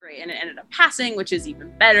rate, and it ended up passing, which is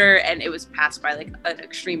even better. And it was passed by like an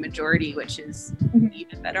extreme majority, which is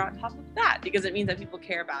even better on top of that, because it means that people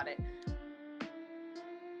care about it.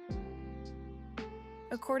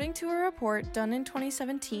 According to a report done in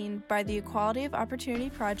 2017 by the Equality of Opportunity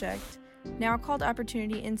Project, now called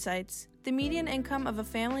Opportunity Insights, the median income of a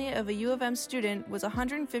family of a U of M student was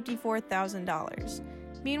 $154,000.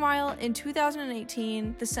 Meanwhile, in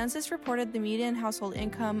 2018, the census reported the median household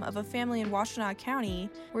income of a family in Washtenaw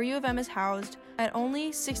County, where U of M is housed, at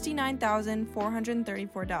only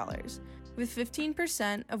 $69,434, with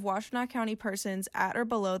 15% of Washtenaw County persons at or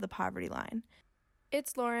below the poverty line.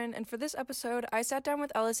 It's Lauren, and for this episode, I sat down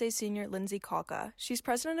with LSA senior Lindsay Calka. She's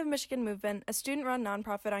president of Michigan Movement, a student-run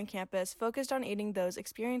nonprofit on campus focused on aiding those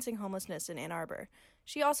experiencing homelessness in Ann Arbor.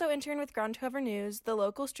 She also interned with Ground Cover News, the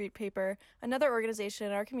local street paper, another organization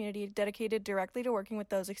in our community dedicated directly to working with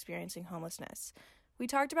those experiencing homelessness. We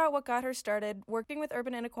talked about what got her started working with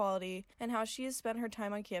urban inequality and how she has spent her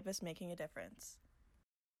time on campus making a difference.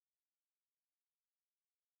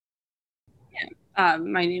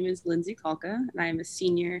 My name is Lindsay Calka, and I am a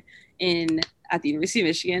senior at the University of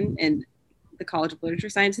Michigan in the College of Literature,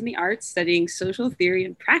 Science, and the Arts, studying social theory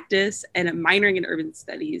and practice, and a minoring in urban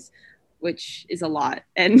studies, which is a lot,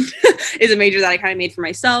 and is a major that I kind of made for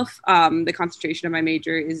myself. The concentration of my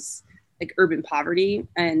major is like urban poverty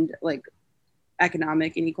and like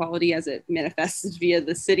economic inequality as it manifests via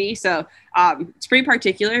the city. So it's pretty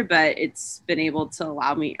particular, but it's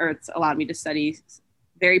allowed me to study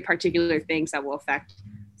very particular things that will affect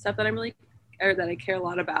stuff that that I care a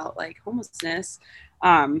lot about, like homelessness,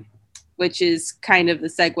 which is kind of the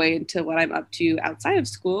segue into what I'm up to outside of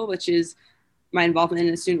school, which is my involvement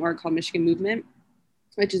in a student org called Michigan Movement,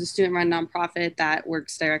 which is a student-run nonprofit that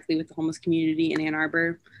works directly with the homeless community in Ann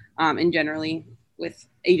Arbor, and generally with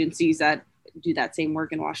agencies that do that same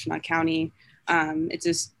work in Washtenaw County. It's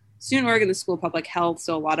a student org in the School of Public Health,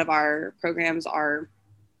 so a lot of our programs are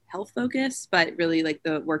health focused, but really like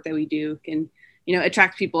the work that we do can,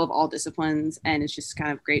 attract people of all disciplines. And it's just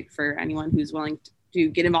kind of great for anyone who's willing to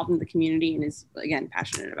get involved in the community and is, again,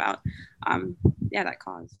 passionate about, that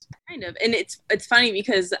cause. Kind of. And it's funny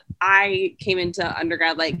because I came into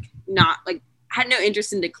undergrad, had no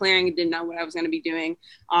interest in declaring, didn't know what I was going to be doing,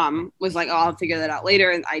 was like, oh, I'll figure that out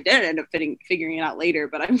later. And I did end up figuring it out later,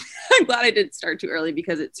 but I'm glad I didn't start too early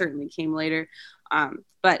because it certainly came later.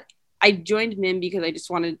 But I joined MIM because I just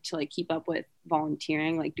wanted to like keep up with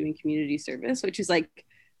volunteering, like doing community service, which is like,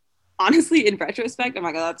 honestly, in retrospect, I'm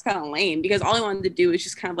like, oh, that's kind of lame, because all I wanted to do was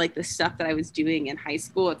just kind of like the stuff that I was doing in high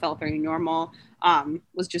school. It felt very normal,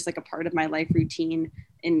 was just like a part of my life routine.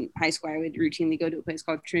 In high school, I would routinely go to a place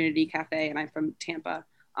called Trinity Cafe, and I'm from Tampa.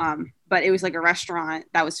 But it was like a restaurant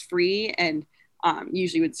that was free and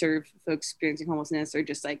usually would serve folks experiencing homelessness or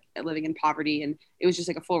just like living in poverty. And it was just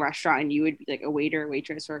like a full restaurant, and you would be like a waiter,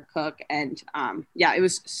 waitress, or a cook. And it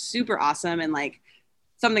was super awesome and like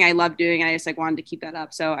something I loved doing. And I just like wanted to keep that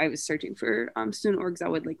up. So I was searching for student orgs that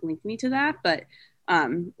would like link me to that. But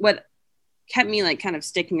what kept me like kind of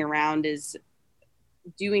sticking around is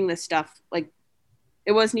doing this stuff. Like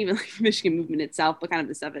it wasn't even like the Michigan Movement itself, but kind of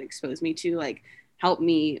the stuff it exposed me to, like helped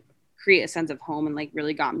me create a sense of home and like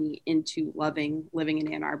really got me into loving living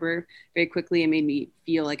in Ann Arbor very quickly, and made me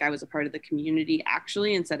feel like I was a part of the community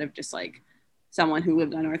actually, instead of just like someone who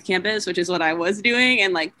lived on North Campus, which is what I was doing,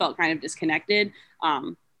 and like felt kind of disconnected.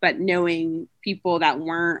 But knowing people that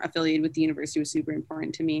weren't affiliated with the university was super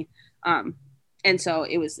important to me. And so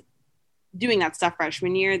it was doing that stuff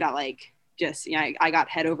freshman year that like just, I got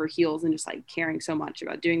head over heels and just like caring so much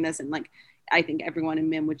about doing this. And like, I think everyone in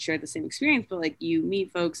MIM would share the same experience, but like you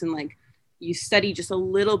meet folks and like you study just a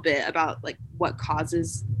little bit about like what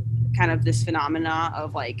causes kind of this phenomena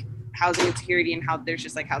of like housing insecurity and how there's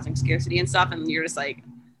just like housing scarcity and stuff. And you're just like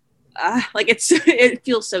it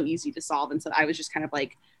feels so easy to solve. And so I was just kind of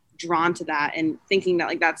like drawn to that and thinking that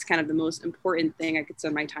like that's kind of the most important thing I could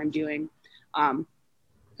spend my time doing.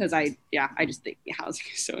 Because I just think housing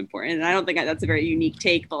is so important. And I don't think that's a very unique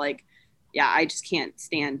take, but like, I just can't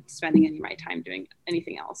stand spending any of my time doing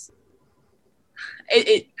anything else.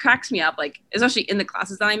 It cracks me up, like, especially in the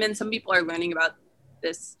classes that I'm in, some people are learning about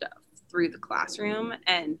this stuff through the classroom,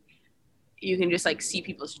 and you can just like see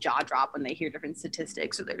people's jaw drop when they hear different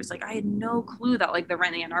statistics. So they're just like, I had no clue that like the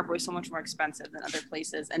rent in Ann Arbor is so much more expensive than other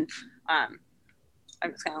places. And I'm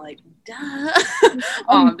just kind of like, duh.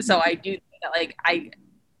 So I do think that like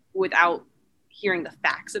without hearing the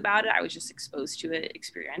facts about it, I was just exposed to it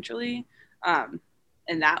experientially. And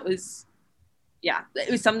that was, it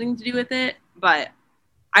was something to do with it, but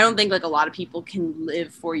I don't think like a lot of people can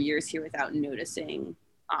live 4 years here without noticing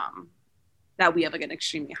that we have like an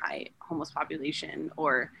extremely high homeless population,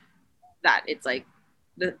 or that it's like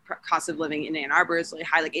the cost of living in Ann Arbor is really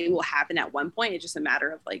high. Like it will happen at one point. It's just a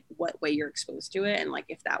matter of like what way you're exposed to it, and like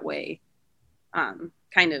if that way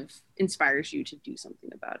kind of inspires you to do something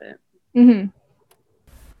about it. Mm-hmm.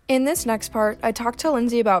 In this next part, I talked to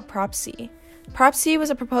Lindsay about Prop C. Prop C was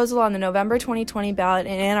a proposal on the November 2020 ballot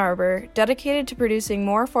in Ann Arbor dedicated to producing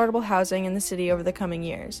more affordable housing in the city over the coming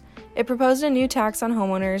years. It proposed a new tax on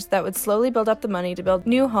homeowners that would slowly build up the money to build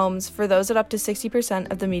new homes for those at up to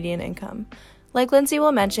 60% of the median income. Like Lindsay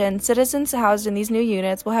will mention, citizens housed in these new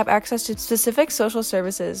units will have access to specific social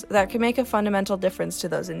services that can make a fundamental difference to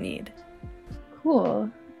those in need. Cool.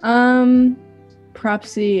 Prop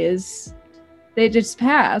C they just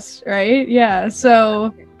passed, right? Yeah,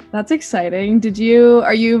 so that's exciting.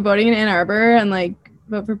 Are you voting in Ann Arbor and like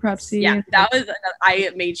vote for Prop C? Yeah, I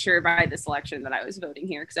made sure by this election that I was voting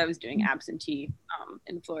here because I was doing absentee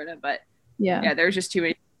in Florida, but yeah, there was just too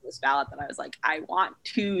many on this ballot that I was like, I want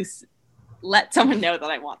to let someone know that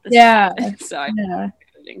I want this. Yeah. So I'm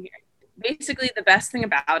voting here. Basically, the best thing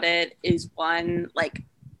about it is one, like,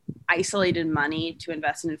 isolated money to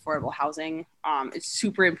invest in affordable housing. It's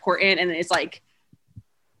super important, and it's like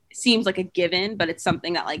seems like a given, but it's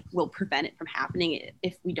something that like will prevent it from happening.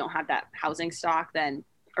 If we don't have that housing stock, then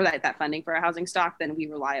or that funding for a housing stock, then we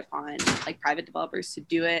rely upon like private developers to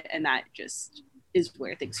do it, and that just is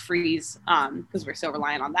where things freeze because we're so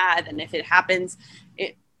reliant on that. And if it happens,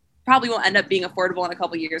 it probably won't end up being affordable in a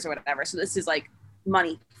couple of years or whatever. So this is like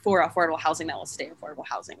money for affordable housing that will stay affordable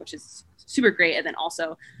housing, which is super great. And then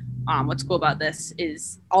also what's cool about this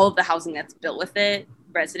is all of the housing that's built with it,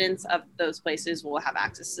 residents of those places will have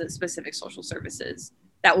access to specific social services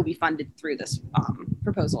that will be funded through this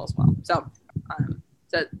proposal as well.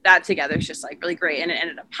 So that together is just like really great. And it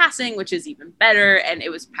ended up passing, which is even better. And it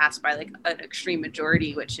was passed by like an extreme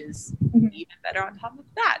majority, which is even better on top of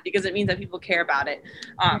that, because it means that people care about it.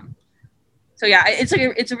 So yeah,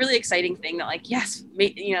 it's a really exciting thing that like, yes,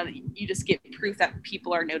 you just get proof that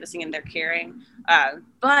people are noticing and they're caring.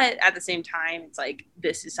 But at the same time, it's like,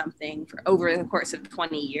 this is something for over the course of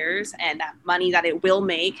 20 years, and that money that it will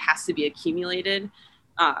make has to be accumulated.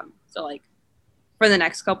 So like for the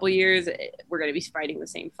next couple of years, we're going to be fighting the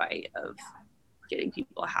same fight of getting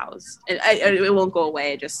people housed. It won't go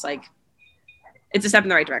away. Just like, it's a step in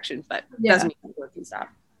the right direction, but it doesn't mean it can stop.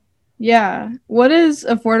 Yeah. What is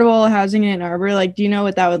affordable housing in Ann Arbor? Like, do you know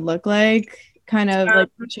what that would look like? Kind of like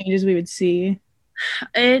the changes we would see?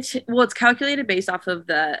 It's calculated based off of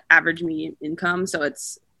the average median income. So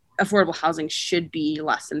it's affordable housing should be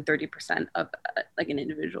less than 30% of like an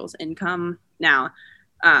individual's income. Now,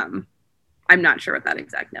 I'm not sure what that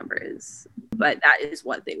exact number is, but that is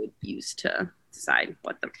what they would use to decide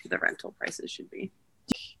what the rental prices should be.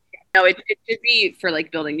 No, it should be for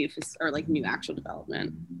like building new actual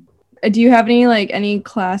development. Do you have any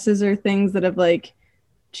classes or things that have like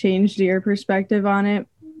changed your perspective on it?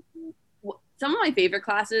 Some of my favorite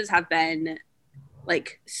classes have been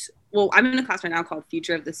like, I'm in a class right now called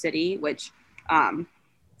Future of the City, which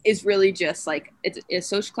is really just like, it's a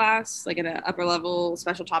social class, like an upper level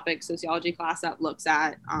special topic sociology class that looks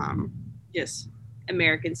at just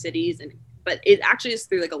American cities, but it actually is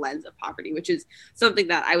through like a lens of poverty, which is something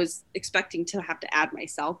that I was expecting to have to add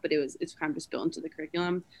myself, but it's kind of just built into the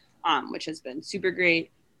curriculum, which has been super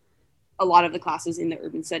great. A lot of the classes in the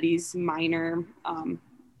urban studies minor,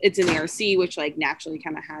 it's an ARC, which like naturally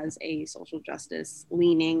kind of has a social justice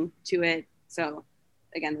leaning to it. So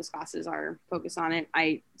again, those classes are focused on it.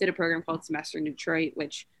 I did a program called Semester in Detroit,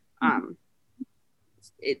 which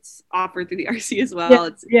it's offered through the RC as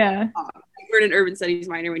well. We're an urban studies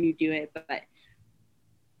minor when you do it, but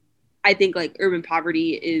I think like urban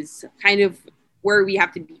poverty is kind of where we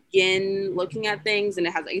have to begin looking at things, and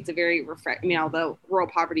it's a very although rural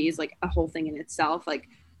poverty is like a whole thing in itself, like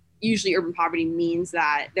usually urban poverty means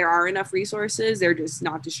that there are enough resources, they're just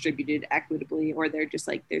not distributed equitably, or they're just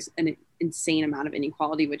like there's an insane amount of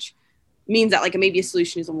inequality, which means that like maybe a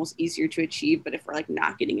solution is almost easier to achieve, but if we're like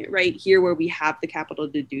not getting it right here where we have the capital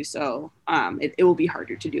to do so, it will be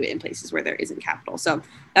harder to do it in places where there isn't capital. So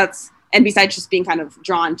and besides just being kind of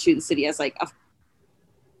drawn to the city as like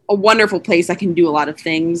a wonderful place that can do a lot of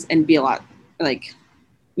things and be a lot like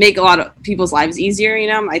make a lot of people's lives easier,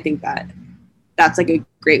 I think that's like a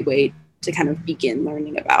great way to kind of begin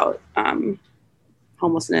learning about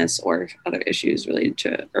homelessness or other issues related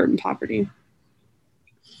to urban poverty.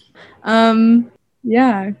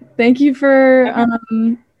 Yeah, thank you for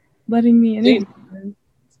letting me in,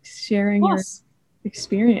 sharing your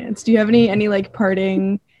experience. Do you have any like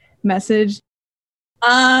parting message?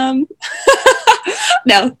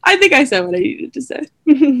 No, I think I said what I needed to say.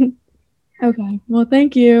 Okay. Well,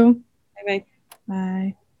 thank you. Bye-bye.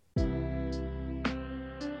 Bye.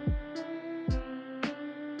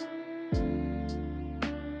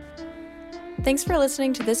 Thanks for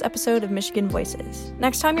listening to this episode of Michigan Voices.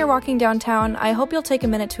 Next time you're walking downtown, I hope you'll take a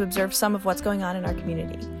minute to observe some of what's going on in our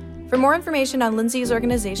community. For more information on Lindsay's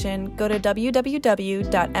organization, go to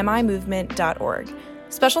www.mimovement.org.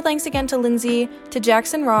 Special thanks again to Lindsay, to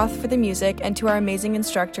Jackson Roth for the music, and to our amazing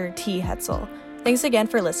instructor, T. Hetzel. Thanks again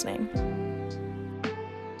for listening.